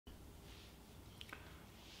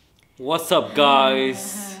What's up,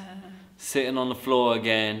 guys? Sitting on the floor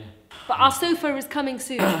again. But our sofa is coming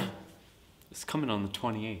soon. It's coming on the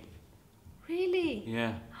 28th. Really?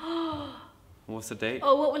 Yeah. What's the date?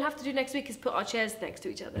 Oh, what we'll have to do next week is put our chairs next to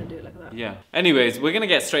each other and do it like that. Yeah. Anyways, we're gonna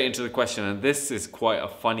get straight into the question, and this is quite a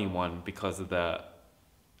funny one because of the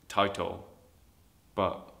title,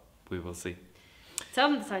 but we will see. Tell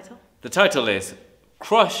them the title. The title is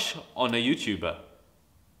Crush on a YouTuber.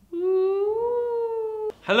 Ooh.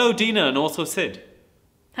 Hello, Dina, and also Sid.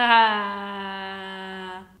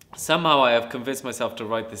 Ha. Somehow I have convinced myself to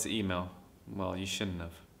write this email. Well, you shouldn't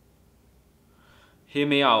have. Hear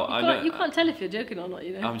me out. You can't tell if you're joking or not,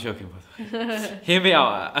 you know. I'm joking, by the way. Hear me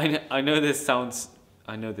out. I know this sounds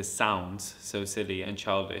so silly and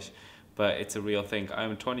childish, but it's a real thing.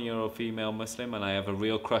 I'm a 20-year-old female Muslim, and I have a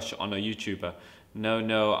real crush on a YouTuber.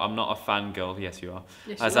 No, I'm not a fangirl. Yes, you are.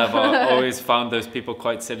 Yes, As you I've are. always found those people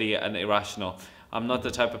quite silly and irrational. I'm not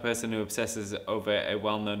the type of person who obsesses over a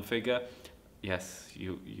well-known figure. Yes,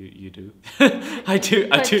 you do. I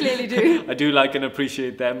clearly do. I do like and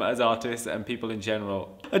appreciate them as artists and people in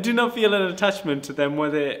general. I do not feel an attachment to them,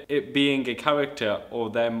 whether it being a character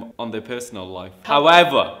or them on their personal life.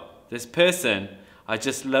 However, this person, I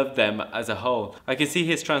just love them as a whole. I can see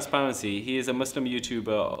his transparency. He is a Muslim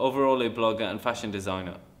YouTuber, overall a blogger and fashion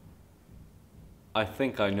designer. I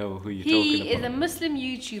think I know who you're talking about. He is a Muslim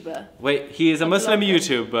YouTuber. Wait, he is a Muslim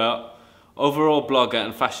blogger. YouTuber, overall blogger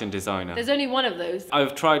and fashion designer. There's only one of those.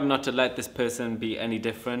 I've tried not to let this person be any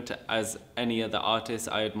different as any other artist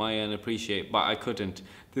I admire and appreciate, but I couldn't.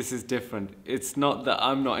 This is different. It's not that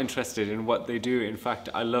I'm not interested in what they do. In fact,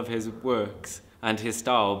 I love his works and his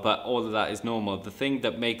style, but all of that is normal. The thing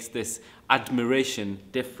that makes this admiration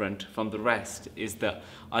different from the rest is that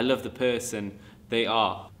I love the person they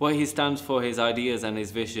are. What he stands for, his ideas and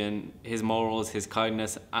his vision, his morals, his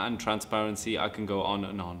kindness and transparency, I can go on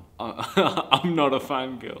and on. I'm not a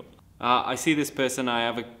fangirl. I see this person, I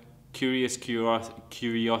have a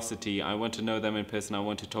curiosity. I want to know them in person, I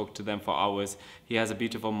want to talk to them for hours. He has a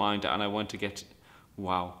beautiful mind and I want to get...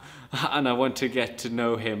 Wow. And I want to get to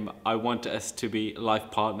know him. I want us to be life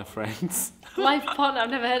partner friends. Life partner, I've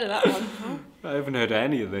never heard of that one. I haven't heard of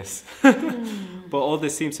any of this. But all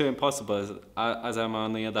this seems so impossible as I'm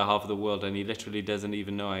on the other half of the world and he literally doesn't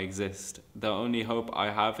even know I exist. The only hope I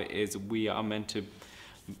have is we are meant to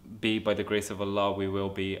be, by the grace of Allah, we will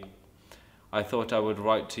be. I thought I would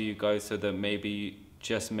write to you guys so that maybe,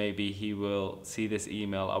 just maybe, he will see this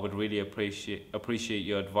email. I would really appreciate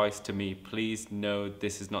your advice to me. Please know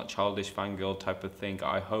this is not childish fangirl type of thing.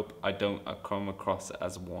 I hope I don't come across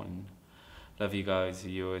as one. Love you guys.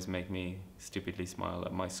 You always make me stupidly smile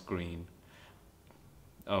at my screen.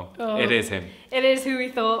 Oh, it is him. It is who we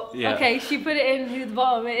thought. Yeah. Okay, she put it in who the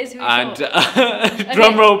bottom. It is who we and, thought.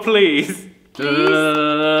 Drum roll, please. Please.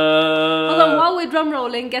 Hold on, while we're drum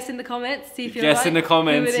rolling, guess in the comments. See if you're Guess right. in the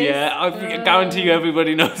comments, Who it is. yeah. I guarantee you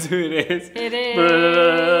everybody knows who it is. It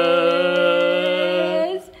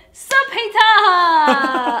is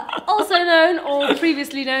Subhater, also known or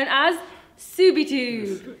previously known as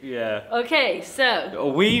SubiTube. Yeah. Okay,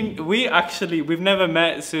 so We've never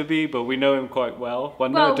met Subi, but we know him quite well. Well,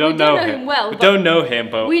 Well, no, don't we don't know know him. him well, We but don't know him,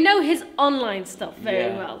 but we know his online stuff very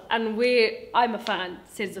Yeah. well, and I'm a fan.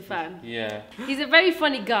 Sid's a fan. yeah. He's a very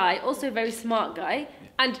funny guy, also a very smart guy,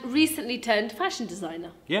 and recently turned fashion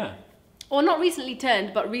designer. Yeah. Or not recently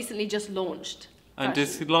turned, but recently just launched. And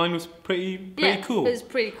fashion. this line was pretty Yeah, cool. it was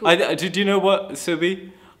pretty cool. Did you know what,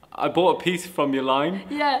 Subi? I bought a piece from your line,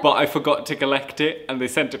 Yeah. but I forgot to collect it, and they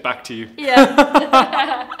sent it back to you.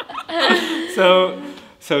 Yeah. So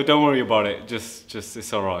don't worry about it. Just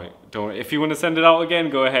it's all right. Don't worry. If you want to send it out again,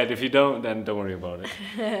 go ahead. If you don't, then don't worry about it.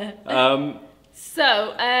 So,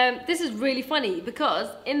 this is really funny because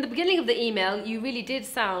in the beginning of the email, you really did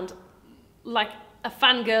sound like a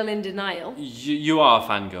fangirl in denial. You are a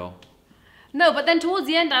fangirl. No, but then towards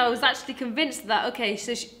the end, I was actually convinced that, okay,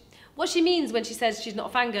 so what she means when she says she's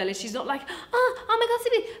not a fangirl is she's not like, oh my God,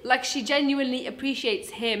 Sibi. Like, she genuinely appreciates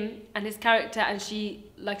him and his character, and she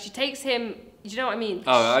takes him, do you know what I mean?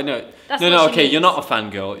 Oh, I know. That's No, what she okay, means. you're not a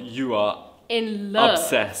fangirl. You are In love.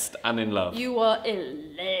 obsessed and in love. You are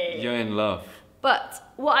in love. You're in love. But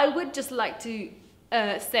what I would just like to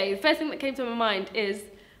say, the first thing that came to my mind is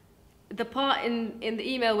the part in the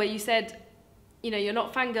email where you said, you know, you're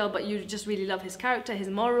not fangirl, but you just really love his character, his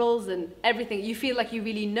morals and everything. You feel like you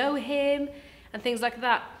really know him and things like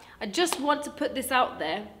that. I just want to put this out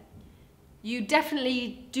there. You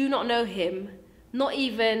definitely do not know him, not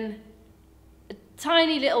even a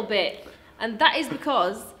tiny little bit. And that is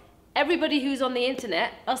because everybody who's on the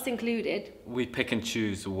internet, us included, We pick and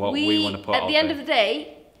choose what we want to put out at the end there. of the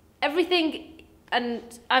day, everything and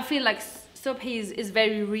I feel like Subhi is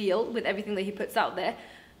very real with everything that he puts out there.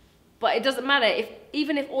 But it doesn't matter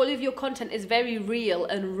even if all of your content is very real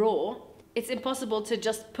and raw, it's impossible to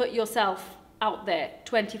just put yourself out there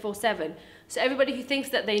 24/7. So everybody who thinks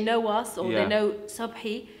that they know us or they know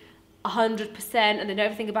Subhi 100% and they know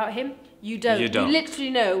everything about him, you don't. You literally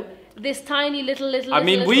know this tiny little. I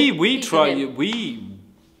mean, we try.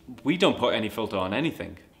 We don't put any filter on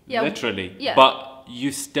anything. Yeah, literally. Yeah. But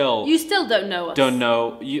you still don't know us. Don't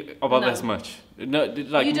know about this much. No,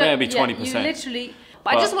 like maybe 20%. You literally.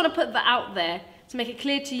 But I just want to put that out there to make it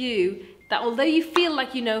clear to you that although you feel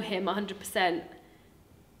like you know him 100%,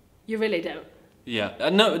 you really don't. Yeah,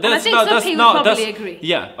 no, that's probably agree.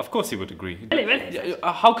 Yeah, of course he would agree. Really?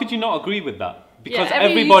 How could you not agree with that? Because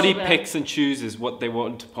everybody picks and chooses what they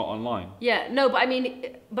want to put online. Yeah, no, but I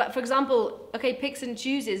mean, but for example, okay, picks and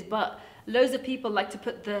chooses, but loads of people like to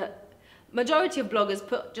put majority of bloggers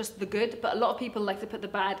put just the good, but a lot of people like to put the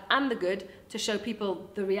bad and the good to show people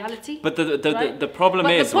the reality. But the problem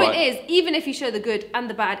is... But the point is, even if you show the good and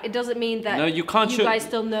the bad, it doesn't mean that you guys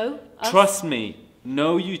still know us. Trust me,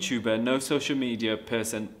 no YouTuber, no social media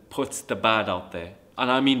person puts the bad out there. And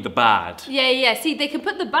I mean the bad. Yeah. See, they can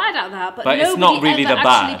put the bad out there, but it's not really the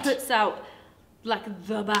bad. Actually puts out like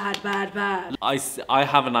the bad. I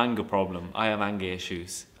have an anger problem. I have anger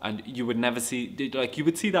issues. And you would never see, like, you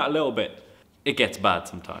would see that a little bit. It gets bad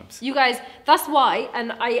sometimes. You guys, that's why,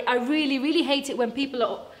 and I really, really hate it when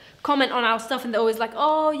people comment on our stuff and they're always like,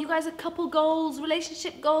 oh, you guys are couple goals,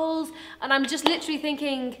 relationship goals. And I'm just literally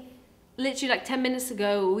thinking, like 10 minutes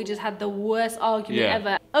ago, we just had the worst argument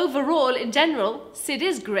ever. Overall, in general, Sid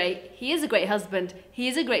is great. He is a great husband. He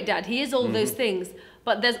is a great dad. He is all those things.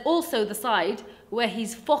 But there's also the side where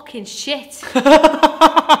he's fucking shit.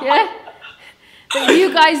 Yeah? That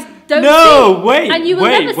you guys don't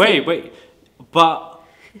see. Wait. But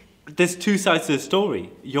there's two sides to the story.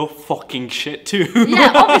 You're fucking shit too.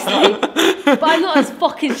 Yeah, obviously. But I'm not as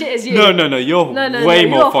fucking shit as you. No. You're way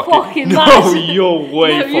more fucking. No, you're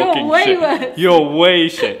way fucking shit. Worse. You're way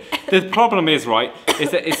shit. The problem is, right,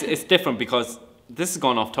 is that it's different because this has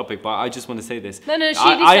gone off topic, but I just want to say this. No, she needs to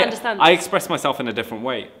understand this. I express myself in a different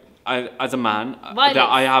way. As a man, violence. That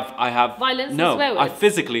I have violence. No, I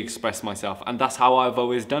physically express myself, and that's how I've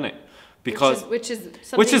always done it. Because which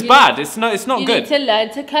is bad. It's not good. You need to learn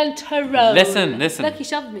to control. Listen. Look, he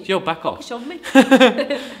shoved me. Yo, back off. He shoved me.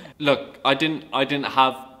 Look, I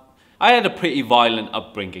had a pretty violent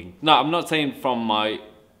upbringing. No, I'm not saying from my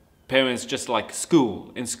parents, just like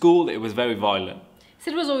school. In school, it was very violent.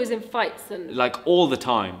 Sid was always in fights and like all the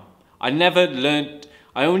time.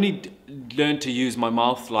 I only learned to use my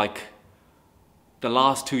mouth like the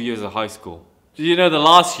last 2 years of high school. You know, the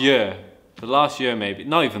last year maybe,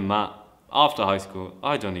 not even that. After high school,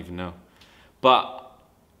 I don't even know. But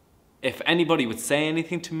if anybody would say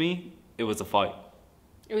anything to me, it was a fight.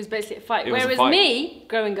 It was basically a fight. Whereas me,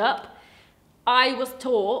 growing up, I was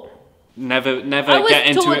taught... Never get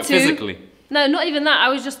into it physically. No, not even that. I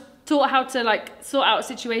was just taught how to like sort out a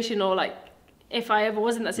situation, or like if I ever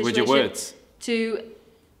was in that situation... With your words. To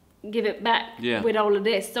give it back with all of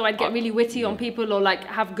this. So I'd get really witty on people or like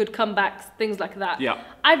have good comebacks, things like that. Yeah.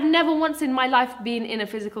 I've never once in my life been in a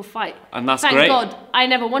physical fight. And that's Thank great. God, I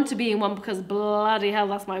never want to be in one because bloody hell,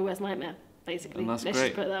 that's my worst nightmare, basically. And that's Let's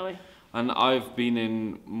just put it that way. And I've been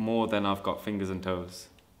in more than I've got fingers and toes,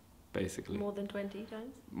 basically. More than 20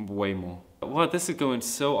 times? Way more. Wow, this is going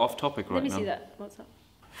so off topic right now. Let me see that. What's up?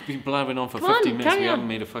 We've been blabbering on for 15 minutes. We haven't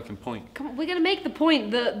made a fucking point. Come on, we're going to make the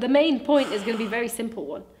point. The main point is going to be a very simple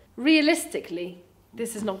one. Realistically,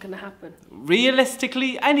 this is not going to happen.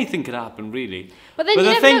 Realistically, anything could happen, really. But then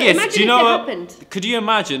the thing is, do you know what? Could you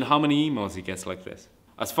imagine how many emails he gets like this?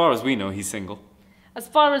 As far as we know, he's single. As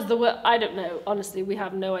far as I don't know. Honestly, we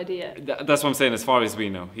have no idea. That's what I'm saying. As far as we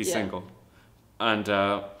know, he's single, and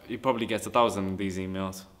he probably gets 1,000 of these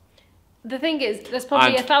emails. The thing is, there's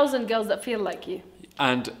probably 1,000 girls that feel like you.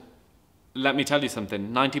 And let me tell you something.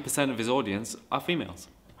 90% of his audience are females.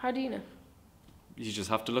 How do you know? You just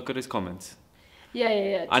have to look at his comments.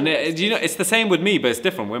 Yeah. And you know, it's the same with me, but it's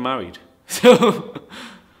different. We're married, so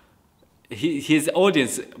his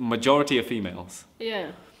audience majority are females.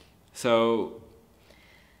 Yeah. So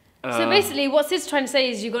basically, what Sid's trying to say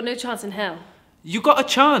is you got no chance in hell. You got a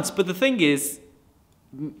chance, but the thing is,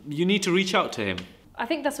 you need to reach out to him. I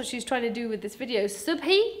think that's what she's trying to do with this video.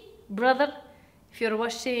 Subhi, brother, if you're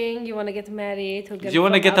watching, you want to get married. You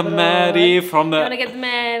want to get married from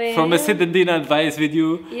a Sid and Dina advice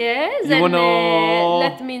video. Yes, you and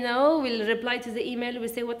let me know. We'll reply to the email. We'll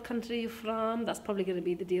say what country you're from. That's probably going to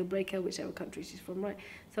be the deal breaker, whichever country she's from, right?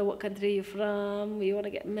 So what country you're from? You want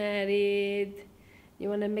to get married? You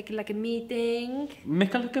want to make it like a meeting?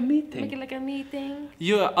 Make it like a meeting. Make it like a meeting.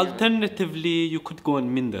 Alternatively, you could go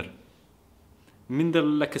on Minder. Minder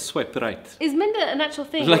like a swipe, right? Is Minder an actual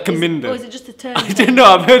thing? Like a Minder. Or is it just a term? I don't know,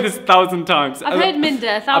 I've heard this 1,000 times. I've heard Minder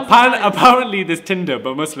 1,000 times. Apparently there's Tinder,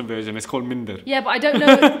 but Muslim version is called Minder. Yeah, but I don't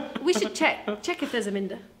know. We should check if there's a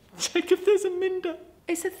Minder. Check if there's a Minder.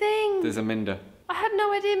 It's a thing. There's a Minder. I had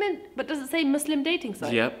no idea, but does it say Muslim dating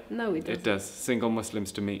site? Yep. No, it doesn't. It does. Single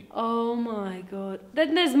Muslims to meet. Oh my god.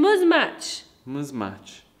 Then there's Muzmatch.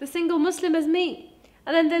 Muzmatch. The single Muslim as me.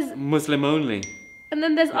 And then there's... Muslim only. And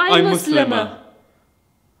then there's I'm Muslima.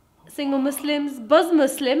 Single Muslims. Buzz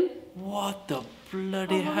Muslim. What the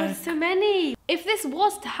bloody Oh, heck? there's so many. If this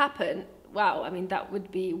was to happen, wow, I mean, that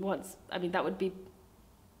would be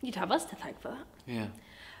you'd have us to thank for that. Yeah.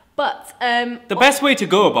 But, The best way to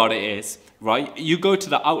go about it is, right, you go to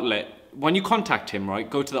the outlet, when you contact him, right,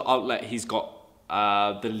 go to the outlet he's got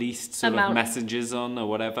the least sort of messages on or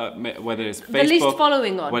whatever, whether it's Facebook, the least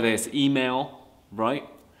following on, whether it's email, right,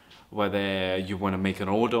 whether you want to make an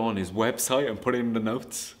order on his website and put it in the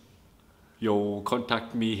notes. Yo,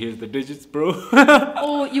 contact me, here's the digits, bro.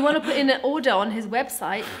 Or you want to put in an order on his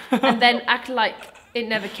website and then act like it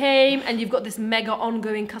never came and you've got this mega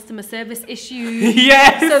ongoing customer service issue.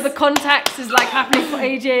 Yes! So the contacts is like happening for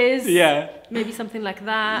ages. Yeah. Maybe something like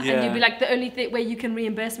that. Yeah. And you'd be like, the only way you can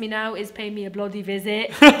reimburse me now is pay me a bloody visit.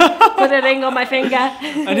 Put a ring on my finger.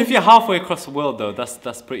 And if you're halfway across the world though,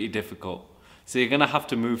 that's pretty difficult. So you're going to have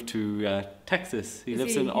to move to Texas. He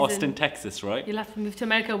lives in Austin, Texas, right? You'll have to move to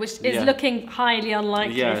America, which is looking highly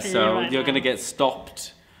unlikely. Yeah, for so you you're going to get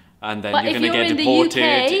stopped and then but you're going to get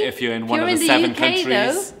deported if you're in one of the 7 countries.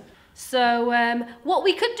 Though, so what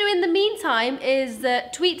we could do in the meantime is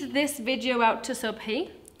tweet this video out to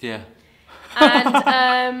Subhi. Yeah.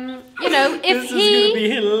 And, you know, if this is going to be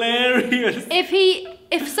hilarious.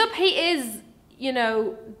 If Subhi is, you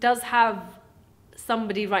know, does have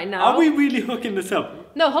somebody right now. Are we really hooking this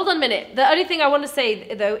up? No, hold on a minute. The only thing I want to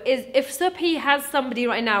say though is if Subhi has somebody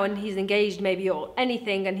right now and he's engaged maybe or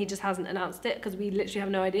anything and he just hasn't announced it because we literally have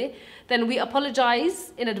no idea, then we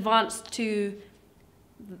apologize in advance to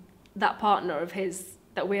that partner of his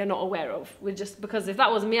that we are not aware of. We're just because if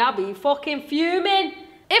that was me, I'd be fucking fuming.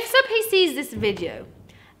 If Subhi sees this video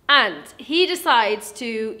and he decides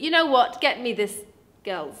to, you know what, get me this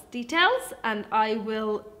girl's details and I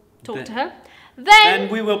will talk to her. Then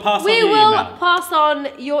we will pass on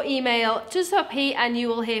your email to Subhi and you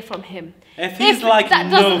will hear from him. If he's like,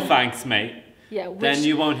 no thanks, mate, yeah, then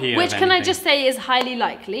you won't hear Which, can I just say, is highly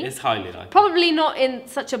likely. It's highly likely. Probably not in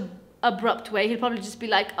such a abrupt way. He'll probably just be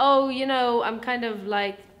like, oh, you know, I'm kind of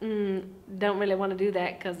like, don't really want to do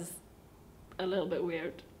that because it's a little bit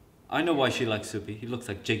weird. I know why she likes Subhi. He looks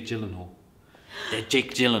like Jake Gyllenhaal. They're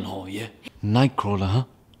Jake Gyllenhaal, yeah. Nightcrawler, huh?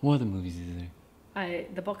 What other movies is there?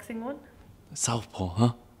 The boxing one? Southpaw,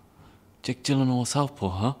 huh? Jake Gyllenhaal, Southpaw,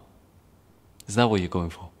 huh? Is that what you're going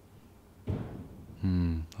for?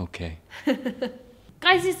 Okay.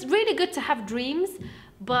 Guys, it's really good to have dreams,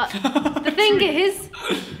 but the thing is,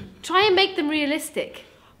 try and make them realistic.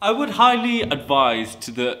 I would highly advise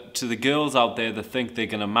to the girls out there that think they're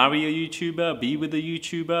gonna marry a YouTuber, be with a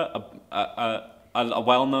YouTuber, a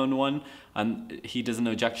well-known one, and he doesn't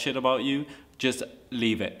know jack shit about you, just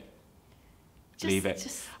leave it. Leave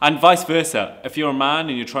it. And vice versa. If you're a man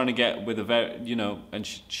and you're trying to get with a very, you know, and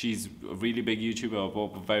she's a really big YouTuber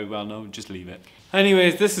or very well known, just leave it.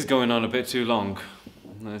 Anyways, this is going on a bit too long.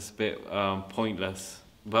 It's a bit pointless.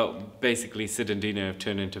 But basically, Sid and Dina have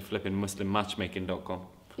turned into flipping muslimmatchmaking.com.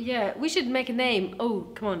 Yeah, we should make a name. Oh,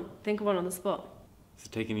 come on, think of one on the spot. Is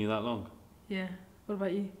it taking you that long? Yeah. What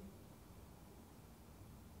about you?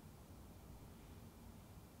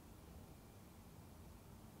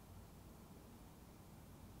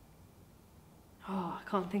 Oh, I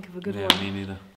can't think of a good one. Yeah, me neither.